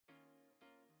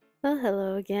Well,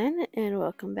 hello again, and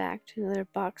welcome back to another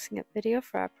boxing up video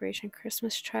for Operation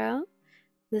Christmas Child.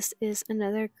 This is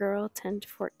another girl 10 to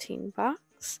 14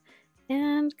 box,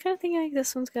 and kind of thinking like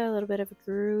this one's got a little bit of a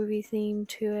groovy theme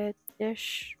to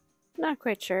it-ish. Not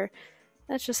quite sure.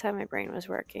 That's just how my brain was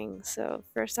working. So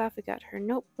first off, we got her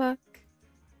notebook,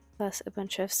 plus a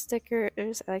bunch of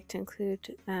stickers. I like to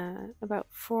include about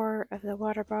 4 of the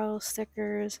water bottle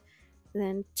stickers,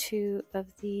 then 2 of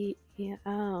the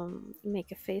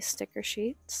make a face sticker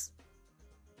sheets.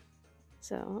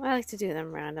 So I like to do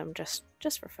them random just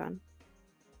for fun.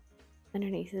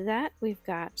 Underneath that, we've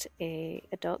got a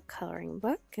adult coloring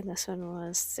book, and this one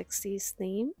was 60s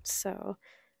themed, so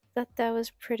I thought that was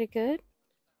pretty good.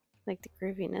 Like the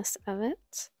grooviness of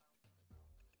it.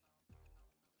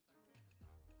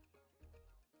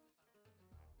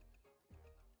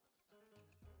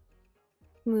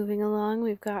 Moving along,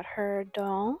 we've got her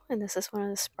doll, and this is one of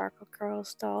the Sparkle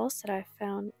Girls dolls that I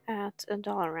found at a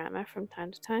Dollarama from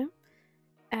time to time.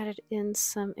 Added in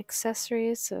some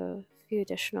accessories, so a few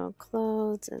additional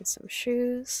clothes and some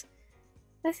shoes.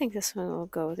 I think this one will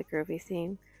go with the groovy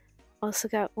theme. Also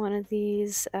got one of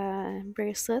these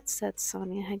bracelets that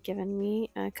Sonia had given me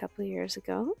a couple years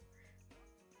ago,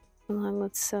 along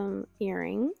with some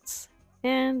earrings.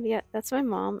 And yeah, that's my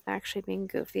mom actually being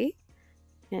goofy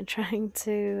and trying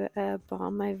to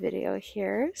bomb my video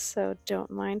here, so don't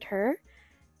mind her.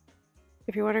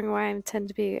 If you're wondering why I tend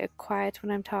to be quiet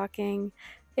when I'm talking,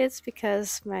 it's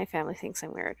because my family thinks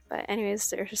I'm weird. But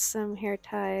anyways, there's some hair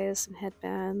ties, some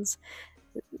headbands.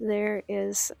 There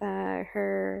is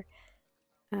her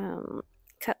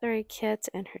cutlery kit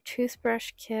and her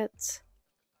toothbrush kit.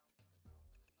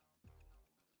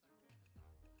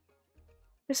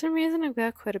 For some reason, I've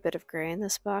got quite a bit of gray in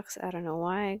this box. I don't know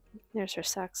why. There's her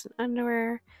socks and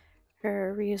underwear,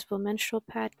 her reusable menstrual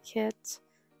pad kit.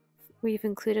 We've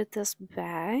included this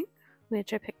bag,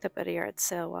 which I picked up at a yard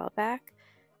sale a while back.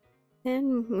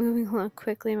 And moving along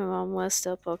quickly, my mom was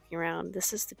still poking around.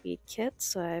 This is the bead kit,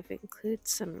 so I've included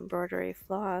some embroidery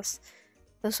floss,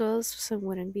 as well as some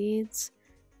wooden beads.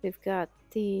 We've got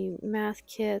the math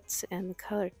kits and the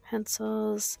colored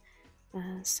pencils,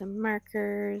 some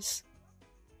markers.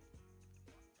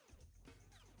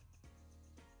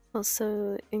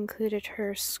 Also included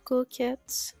her school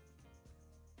kits.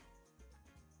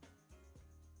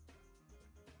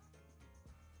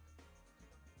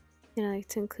 And I like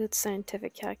to include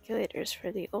scientific calculators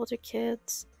for the older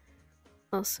kids.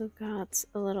 Also got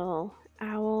a little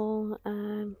owl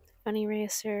funny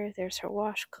eraser. There's her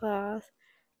washcloth,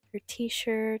 her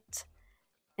t-shirt,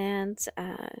 and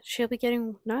she'll be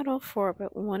getting not all 4,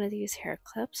 but one of these hair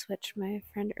clips, which my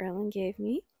friend Erlen gave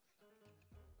me.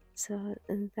 So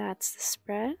that's the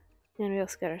spread. And we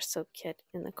also got our soap kit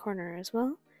in the corner as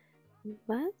well.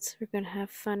 But we're going to have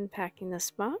fun packing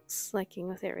this box, liking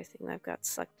with everything I've got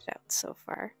selected out so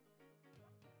far.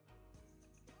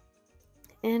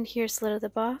 And here's the lid of the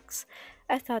box.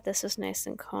 I thought this was nice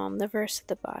and calm. The verse at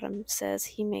the bottom says,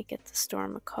 "He maketh the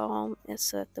storm a calm, and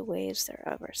so that the waves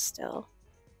thereof are still."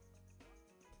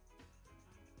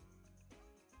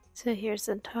 So here's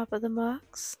the top of the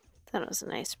box. That was a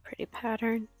nice pretty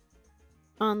pattern.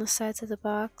 On the sides of the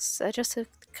box, just to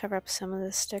cover up some of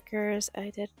the stickers,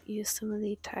 I did use some of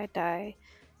the tie-dye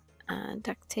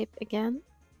duct tape again,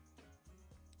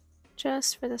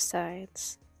 just for the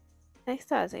sides. I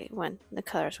thought the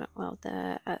colors went well with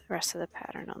the rest of the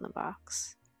pattern on the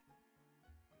box.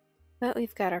 But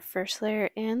we've got our first layer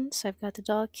in, so I've got the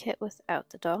doll kit without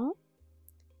the doll.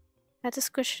 I had to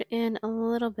squish it in a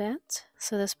little bit,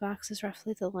 so this box is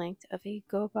roughly the length of a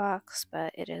Go box,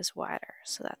 but it is wider,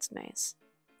 so that's nice.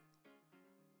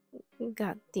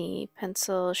 Got the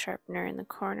pencil sharpener in the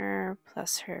corner,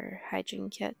 plus her hygiene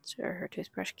kit, or her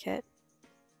toothbrush kit.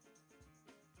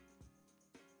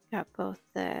 Got both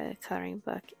the coloring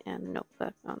book and the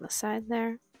notebook on the side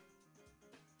there.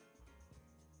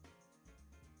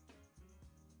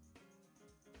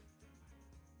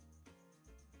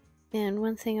 And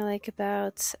one thing I like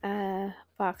about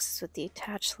boxes with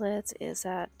detached lids is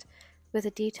that with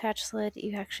a detached lid,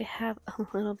 you actually have a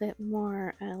little bit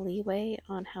more leeway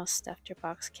on how stuffed your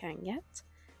box can get.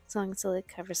 As long as the lid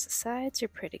covers the sides, you're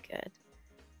pretty good.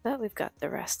 But we've got the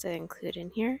rest to include in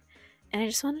here. And I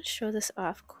just want to show this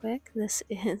off quick. This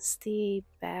is the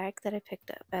bag that I picked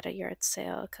up at a yard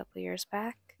sale a couple years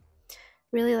back.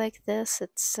 Really like this.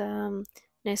 It's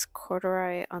nice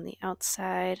corduroy on the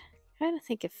outside. I kind of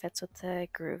think it fits with the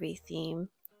groovy theme.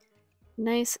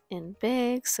 Nice and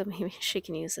big, so maybe she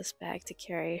can use this bag to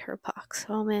carry her box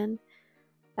home in.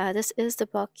 This is the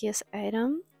bulkiest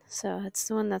item, so it's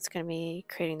the one that's going to be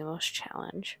creating the most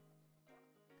challenge.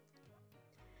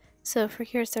 So for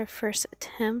here's our first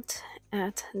attempt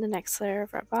at the next layer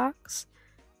of our box.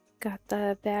 Got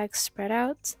the bag spread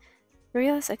out. I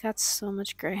realized I got so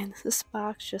much gray in this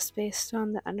box just based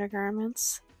on the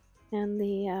undergarments and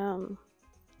the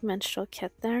menstrual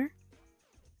kit there.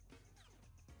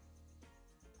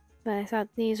 But I thought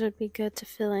these would be good to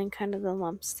fill in kind of the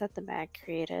lumps that the bag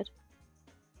created.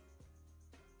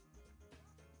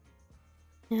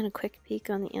 And a quick peek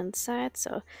on the inside.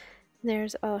 So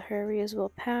there's all her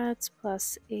reusable pads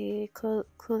plus a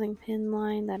clothing pin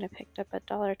line that I picked up at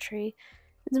Dollar Tree.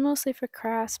 It's mostly for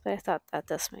crafts, but I thought that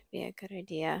this might be a good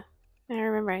idea. I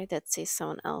remember I did see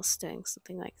someone else doing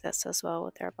something like this as well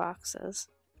with their boxes.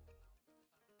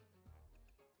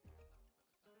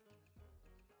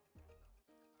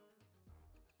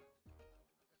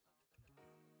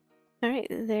 Alright,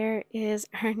 there is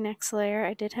our next layer.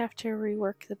 I did have to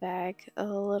rework the bag a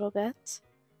little bit.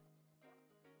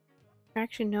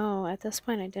 Actually, no, at this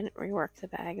point I didn't rework the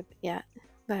bag yet,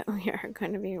 but we are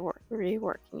going to be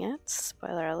reworking it.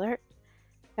 Spoiler alert.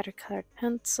 Got her colored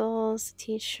pencils, the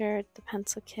t-shirt, the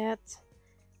pencil kit.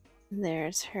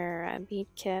 There's her bead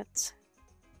kit.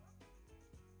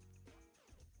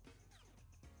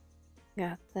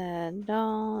 Got the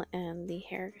doll and the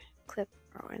hair clip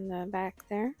in the back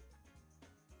there.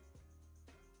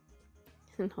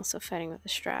 And also fighting with the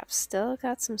straps. Still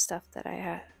got some stuff that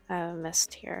I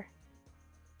missed here.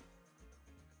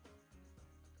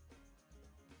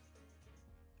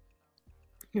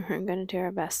 We're going to do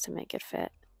our best to make it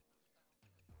fit.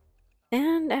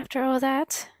 And after all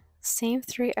that, same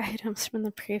 3 items from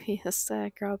the previous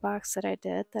girl box that I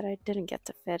didn't get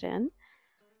to fit in.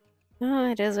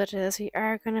 Oh, it is what it is. We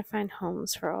are going to find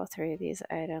homes for all 3 of these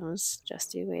items.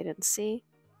 Just you wait and see.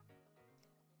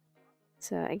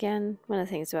 So again, one of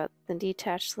the things about the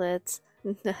detached lids,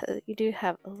 you do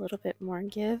have a little bit more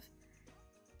give.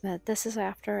 But this is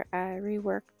after I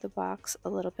reworked the box a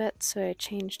little bit, so I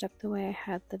changed up the way I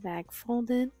had the bag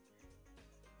folded.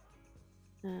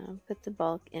 Put the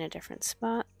bulk in a different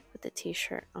spot, put the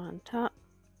t-shirt on top,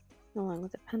 along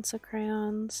with the pencil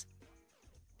crayons.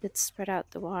 Did spread out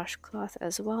the washcloth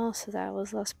as well, so that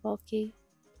was less bulky.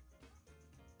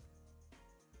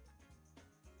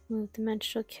 Move the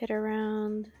menstrual kit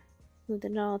around, move the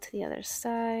doll to the other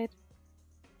side.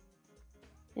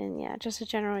 And yeah, just a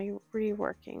general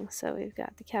reworking. So we've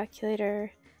got the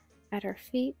calculator at her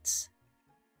feet.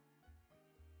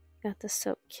 Got the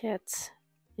soap kit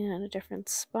in a different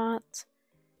spot.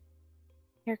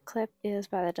 Hair clip is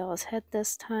by the doll's head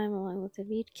this time, along with the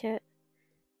bead kit.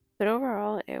 But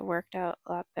overall, it worked out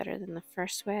a lot better than the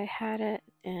first way I had it,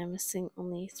 and missing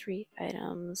only 3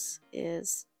 items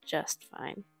is just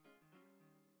fine.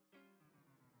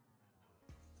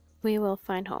 We will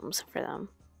find homes for them,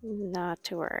 not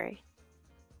to worry.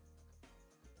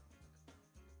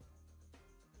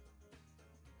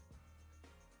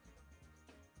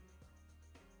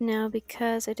 Now,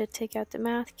 because I did take out the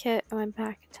math kit, I went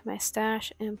back into my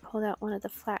stash and pulled out one of the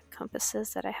flat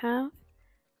compasses that I have.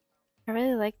 I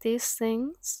really like these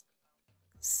things.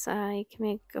 So you can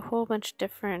make a whole bunch of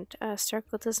different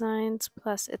circle designs,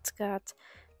 plus it's got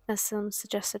some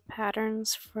suggested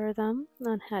patterns for them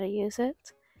on how to use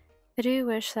it. I do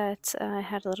wish that I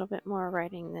had a little bit more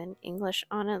writing than English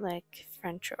on it, like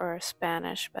French or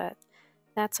Spanish, but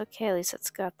that's okay, at least it's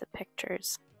got the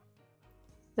pictures.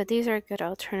 But these are a good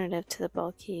alternative to the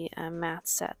bulky math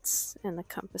sets and the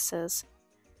compasses.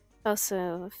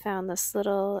 Also found this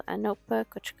little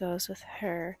notebook which goes with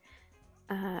her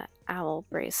owl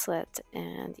bracelet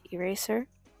and eraser.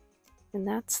 And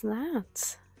that's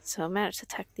that. So I managed to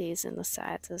tuck these in the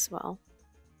sides as well.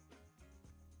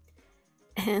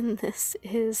 And this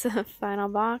is the final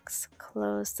box.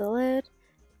 Close the lid.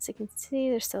 As you can see,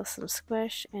 there's still some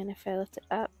squish, and if I lift it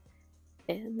up,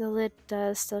 the lid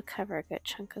does still cover a good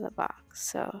chunk of the box.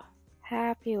 So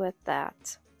happy with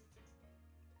that.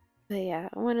 But yeah,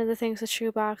 one of the things with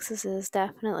shoe boxes is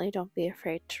definitely don't be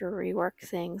afraid to rework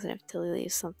things, and if you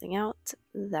leave something out,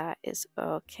 that is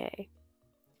okay.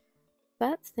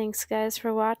 But thanks guys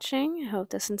for watching. I hope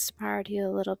this inspired you a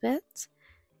little bit.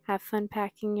 Have fun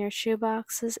packing your shoe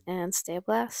boxes and stay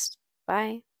blessed.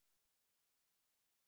 Bye.